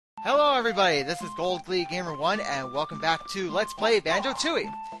Hello everybody, this is Gold Glee Gamer 1 and welcome back to Let's Play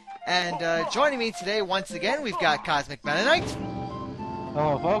Banjo-Tooie. And joining me today once again we've got CosmicMetaKnight.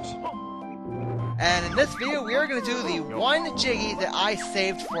 Hello folks. And in this video we are going to do the one jiggy that I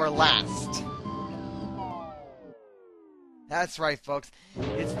saved for last. That's right folks,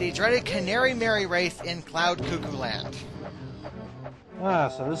 it's the dreaded Canary Mary race in Cloud Cuckoo Land.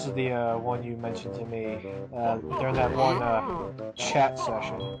 So this is the one you mentioned to me during that one chat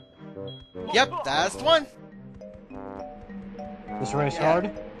session. Yep, that's the one. This race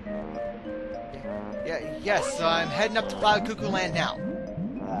hard? Yes, so I'm heading up to Cloud Cuckoo Land now.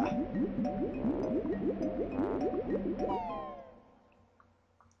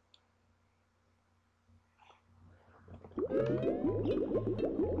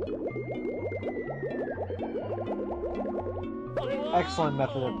 Excellent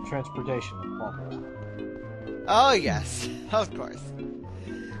method of transportation, Paul. Oh yes, of course.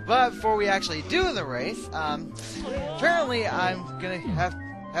 But before we actually do the race, apparently I'm gonna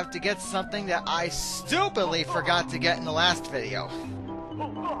have to get something that I stupidly forgot to get in the last video.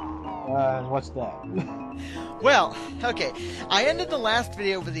 And what's that? Well, okay, I ended the last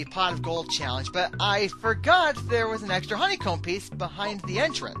video with the Pot of Gold challenge, but I forgot there was an extra honeycomb piece behind the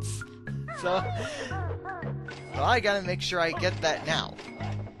entrance. So I gotta make sure I get that now.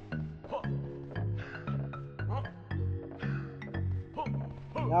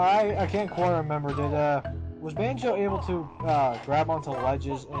 No, I can't quite remember. Was Banjo able to grab onto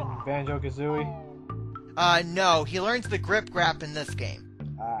ledges in Banjo-Kazooie? No, he learns the grip grab in this game.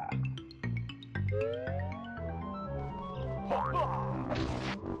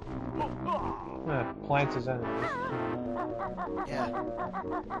 Plants his enemies. Yeah.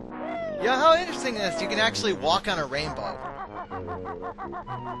 Yeah, how interesting is this? You can actually walk on a rainbow.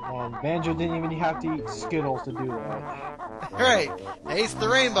 And Banjo didn't even have to eat Skittles to do that. Right. Taste the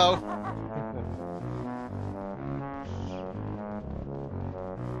rainbow.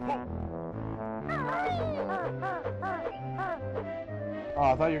 Oh,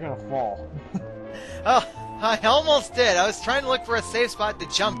 I thought you were gonna fall. Oh, I almost did. I was trying to look for a safe spot to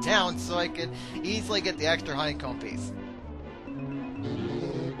jump down so I could easily get the extra honeycomb piece.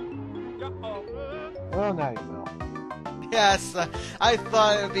 Well, now you fell. Yes, I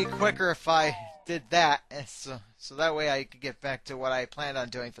thought it would be quicker if I did that, so that way I could get back to what I planned on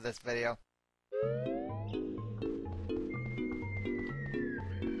doing for this video.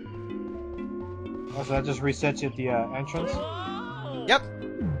 Oh, so that just resets you at the entrance? Yep.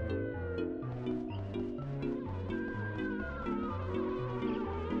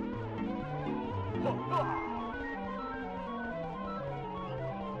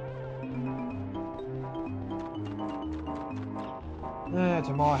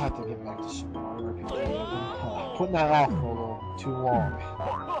 Tomorrow I have to get back to Super Mario RPG. I've been putting that off for a little too long.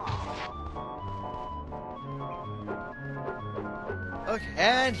 Okay,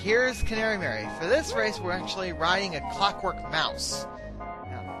 and here's Canary Mary. For this race, we're actually riding a Clockwork Mouse.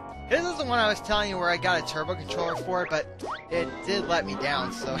 Now, this is the one I was telling you where I got a turbo controller for, but it did let me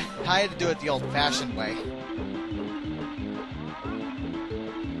down, so I had to do it the old-fashioned way.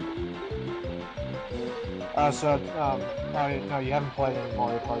 No, you haven't played any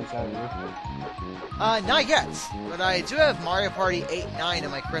Mario Parties, have you? Not yet, but I do have Mario Party 8 and 9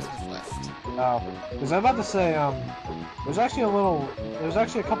 on my Christmas list. Oh, because I was about to say, there's actually a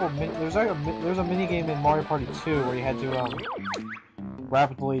mini game in Mario Party 2 where you had to,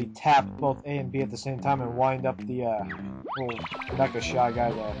 rapidly tap both A and B at the same time and wind up the, little mecha shy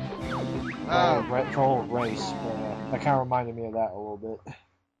guy for a little race, but, that kind of reminded me of that a little bit.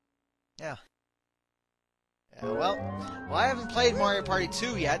 Yeah. Well, I haven't played Mario Party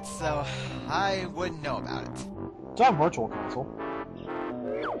 2 yet, so I wouldn't know about it. It's on Virtual Console.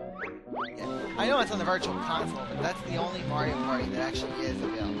 Yeah, I know it's on the Virtual Console, but that's the only Mario Party that actually is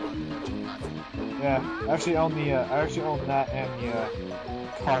available on the Virtual Console. Yeah, I actually own that and the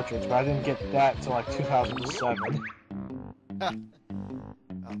cartridge, but I didn't get that until like 2007.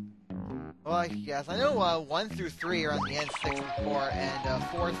 Well, yes, I know 1 through 3 are on the N64, and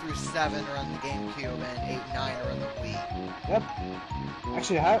 4 through 7 are on the GameCube, and 8 and 9 are on the Wii. Yep.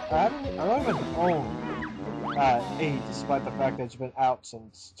 Actually, I don't even own 8, despite the fact that it's been out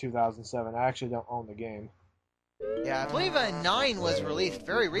since 2007. I actually don't own the game. Yeah, I believe 9 was released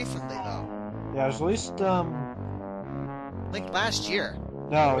very recently, though. Yeah, it was released, like last year.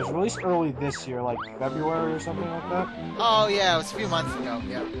 No, it was released early this year, like February or something like that. Oh, yeah, it was a few months ago,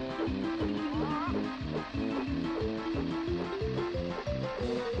 yeah.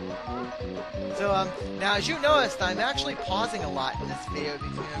 So, now as you noticed, I'm actually pausing a lot in this video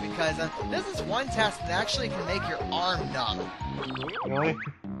because this is one test that actually can make your arm numb. Really?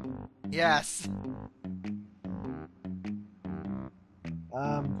 Yes.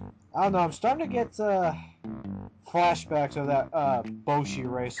 I don't know. I'm starting to get flashbacks of that Boshi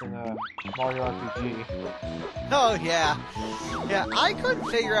race in Mario RPG. Oh yeah, yeah. I couldn't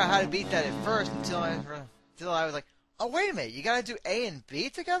figure out how to beat that at first until I was like, oh wait a minute, you gotta do A and B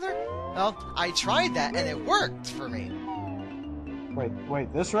together. Well, I tried that and it worked for me.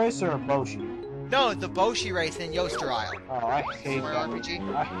 Wait, this race or Boshi? No, the Boshi race in Yoster Isle. Oh, I hate that. RPG.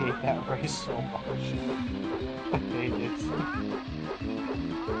 I hate that race so much. I hate it.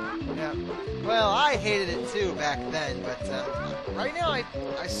 Yeah. Well, I hated it too back then, but right now I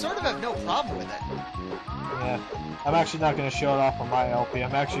sort of have no problem with it. Yeah, I'm actually not going to show it off on my LP.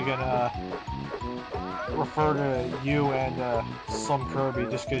 I'm actually going to refer to you and some Kirby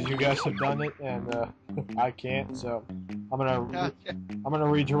just because you guys have done it and I can't. So I'm gonna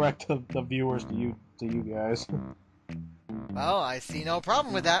redirect the viewers to you guys. Well, I see no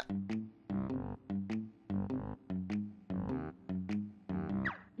problem with that.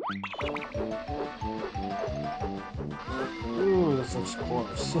 Ooh, this looks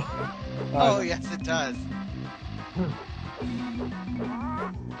close. Oh, yes, it does.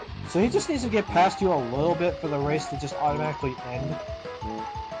 So he just needs to get past you a little bit for the race to just automatically end?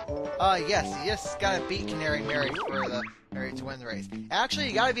 Yes, you just gotta beat Canary Mary for the Mary to win the race. Actually,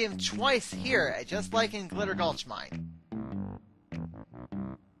 you gotta beat him twice here, just like in Glitter Gulch Mine.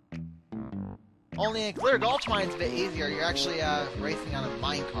 Only in Glitter Gulch Mine it's a bit easier. You're actually racing on a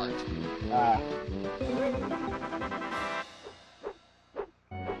minecart.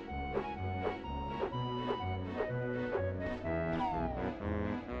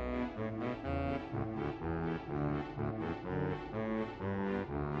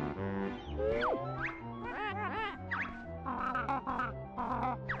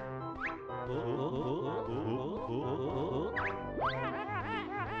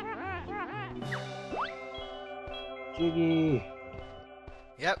 Jiggy!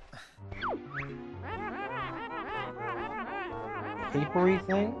 Yep. Papery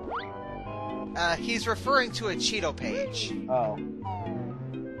thing? He's referring to a Cheeto page. Oh.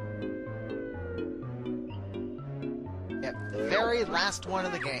 Yep, the very last one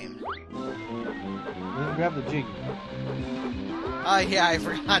of the game. You didn't grab the Jiggy. Yeah, I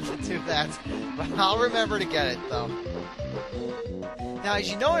forgot to do that. But I'll remember to get it, though. Now,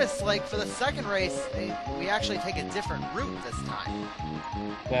 as you notice, like, for the second race, we actually take a different route this time.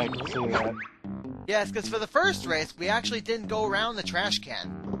 Yeah, I can see that. Yes, because for the first race, we actually didn't go around the trash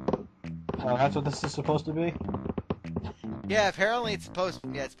can. Oh, that's what this is supposed to be? Yeah, apparently it's supposed to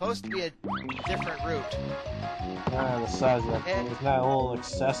be a different route. The size of that thing. Isn't that a little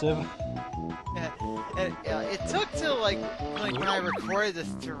excessive? Yeah, and it took till like when I recorded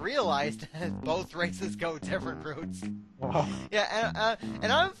this to realize that both races go different routes. Oh. Yeah,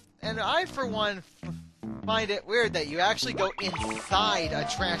 and I for one find it weird that you actually go inside a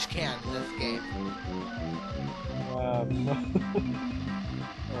trash can in this game. Oh.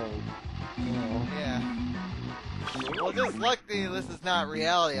 Yeah. Well, just luckily this is not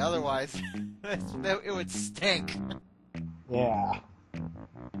reality. Otherwise, it would stink. Yeah.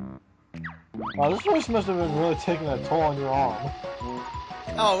 Wow, this race must have been really taking a toll on your arm.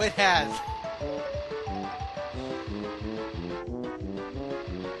 Oh, it has.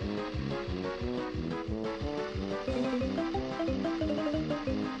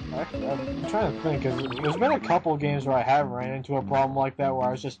 Actually, I'm trying to think, because there's been a couple of games where I have ran into a problem like that, where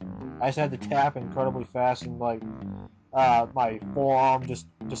I just had to tap incredibly fast, and like my forearm just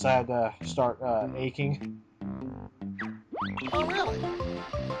decided to start aching. Oh, really?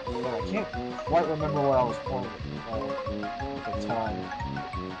 Yeah, I can't quite remember what I was playing at the time.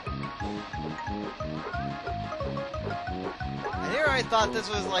 And here I thought this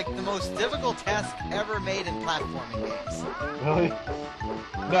was like the most difficult task ever made in platforming games. Really?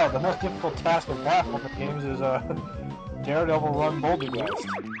 No, the most difficult task in platforming games is Daredevil Run Bouldergeist.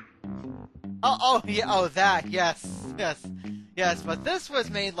 Oh, yeah, oh, that, yes, but this was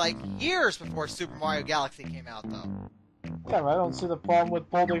made like years before Super Mario Galaxy came out, though. Yeah, but I don't see the problem with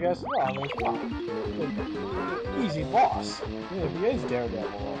Bouldergeist at all. I mean, come on. Easy boss. Yeah, he is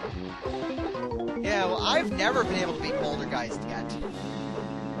Daredevil. Yeah, well, I've never been able to beat Bouldergeist yet.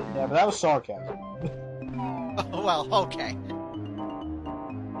 Yeah, but that was sarcasm. Oh, well, okay.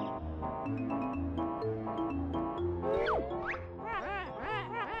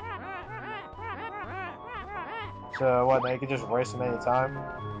 So, what, now you can just race him anytime?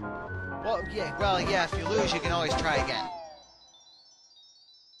 Well, yeah, if you lose, you can always try again.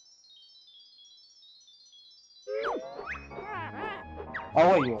 Oh,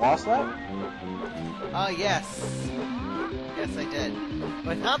 wait, you lost that? Yes. Yes, I did.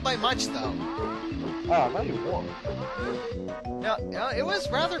 But not by much, though. Oh, I thought you won. No, it was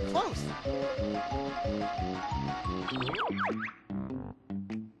rather close.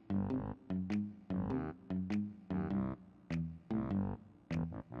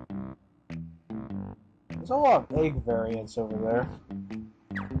 There's a lot of egg variants over there.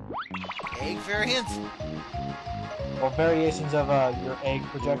 Egg variants? Or variations of your egg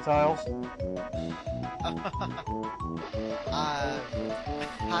projectiles.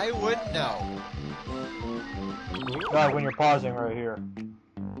 I wouldn't know. Like when you're pausing right here.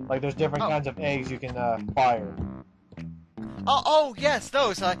 Like there's different kinds of eggs you can fire. Oh, yes,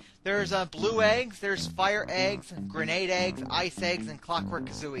 those. There's blue eggs, there's fire eggs, grenade eggs, ice eggs, and clockwork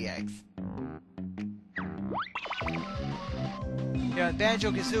kazooie eggs. You know, in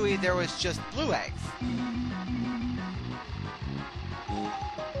Banjo-Kazooie, there was just blue eggs.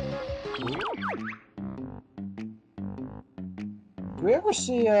 Do we ever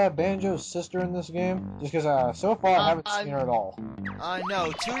see Banjo's sister in this game? Just because so far I haven't seen her at all.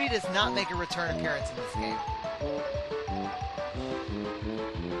 No, Tootie does not make a return appearance in this game.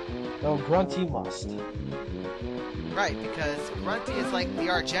 No, Grunty must. Right, because Grunty is like the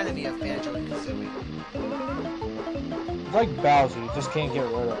archenemy of Banjo and Kazooie. It's like Bowser, you just can't get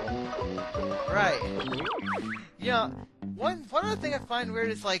rid of him. Right. You know, one other thing I find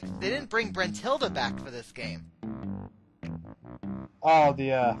weird is like they didn't bring Brentilda back for this game. Oh,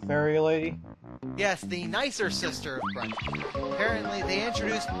 the fairy lady? Yes, the nicer sister of Grunty. Apparently, they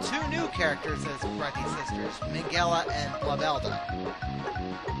introduced two new characters as Grunty's sisters, Mingella and Blabelda.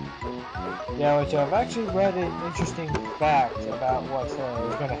 Yeah, which I've actually read an interesting fact about what's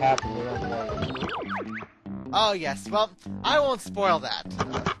going to happen with them later. Oh yes, well, I won't spoil that.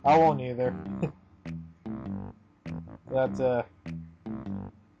 I won't either. That's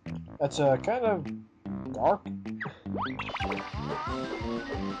kind of dark.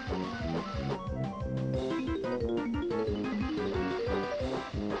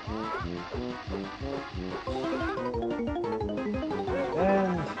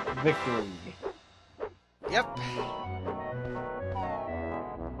 And victory. Yep.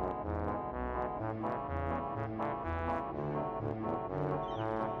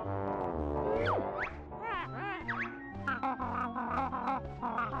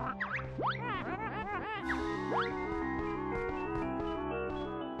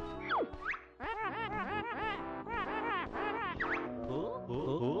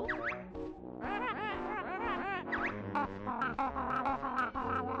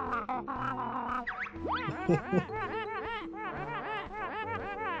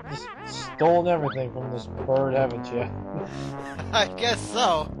 Just stolen everything from this bird, haven't you? I guess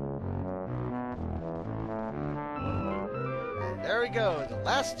so. And there we go, the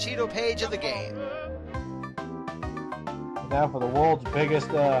last Cheeto page of the game. Now for the world's biggest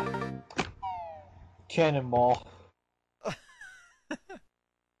cannonball.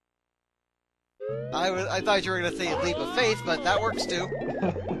 I thought you were going to say leap of faith, but that works too.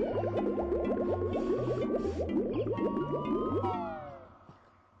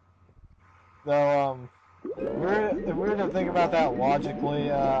 Though, if we were to think about that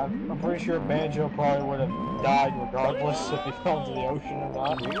logically, I'm pretty sure Banjo probably would have died regardless if he fell into the ocean or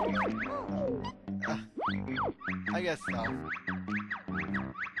not. I guess so.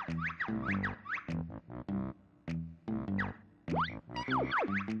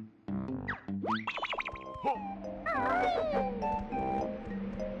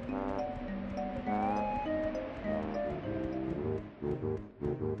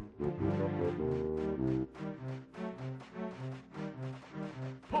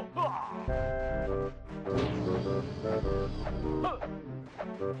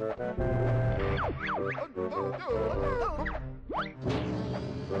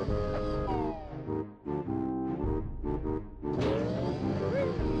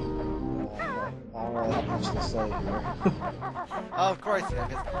 Of course, yeah,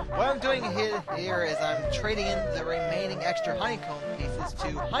 because what I'm doing here is I'm trading in the remaining extra honeycomb pieces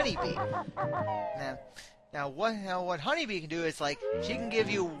to Honeybee. Now what Honeybee can do is, like, she can give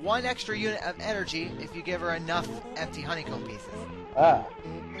you 1 extra unit of energy if you give her enough empty honeycomb pieces. Ah.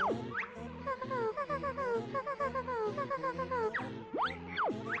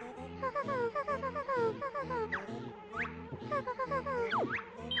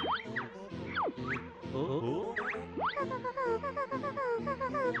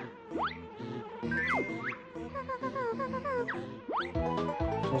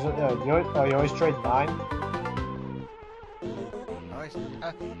 You always trade 9?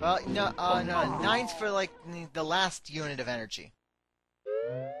 Well, no, 9's for, like, the last unit of energy.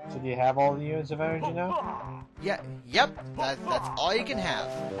 So do you have all the units of energy now? Yeah, yep, that's all you can have.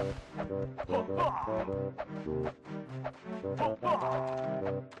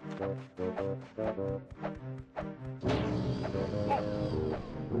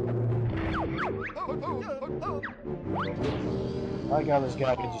 I like how this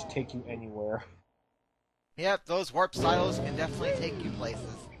guy can just take you anywhere. Yep, those warp silos can definitely take you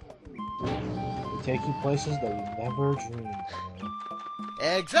places. Take you places that you never dreamed of.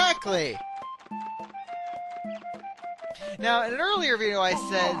 Exactly! Now, in an earlier video I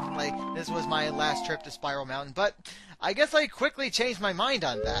said, like, this was my last trip to Spiral Mountain, but I guess I quickly changed my mind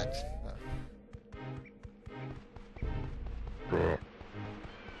on that.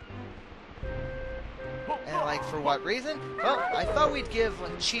 And, like, for what reason? Well, I thought we'd give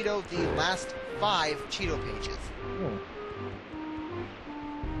Cheeto the last 5 Cheeto pages.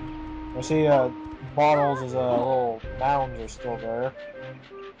 I see, Bottles' little mounds are still there.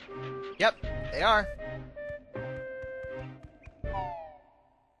 Yep, they are.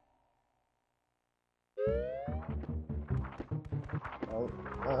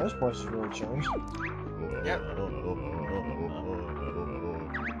 Oh, this place has really changed. Yep.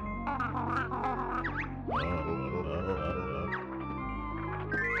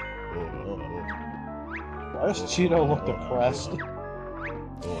 Why does Cheeto look depressed?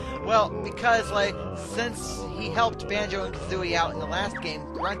 Well, because, like, since he helped Banjo and Kazooie out in the last game,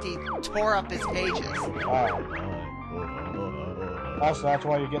 Grunty tore up his pages. Wow. Also, that's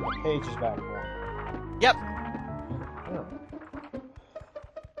why you're getting the pages back for. Yep. Yeah.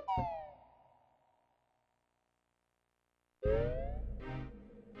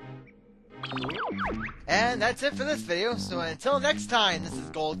 And that's it for this video, so until next time, this is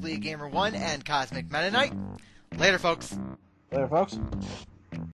Gold League Gamer 1 and CosmicMetaKnight. Later, folks. Later, folks.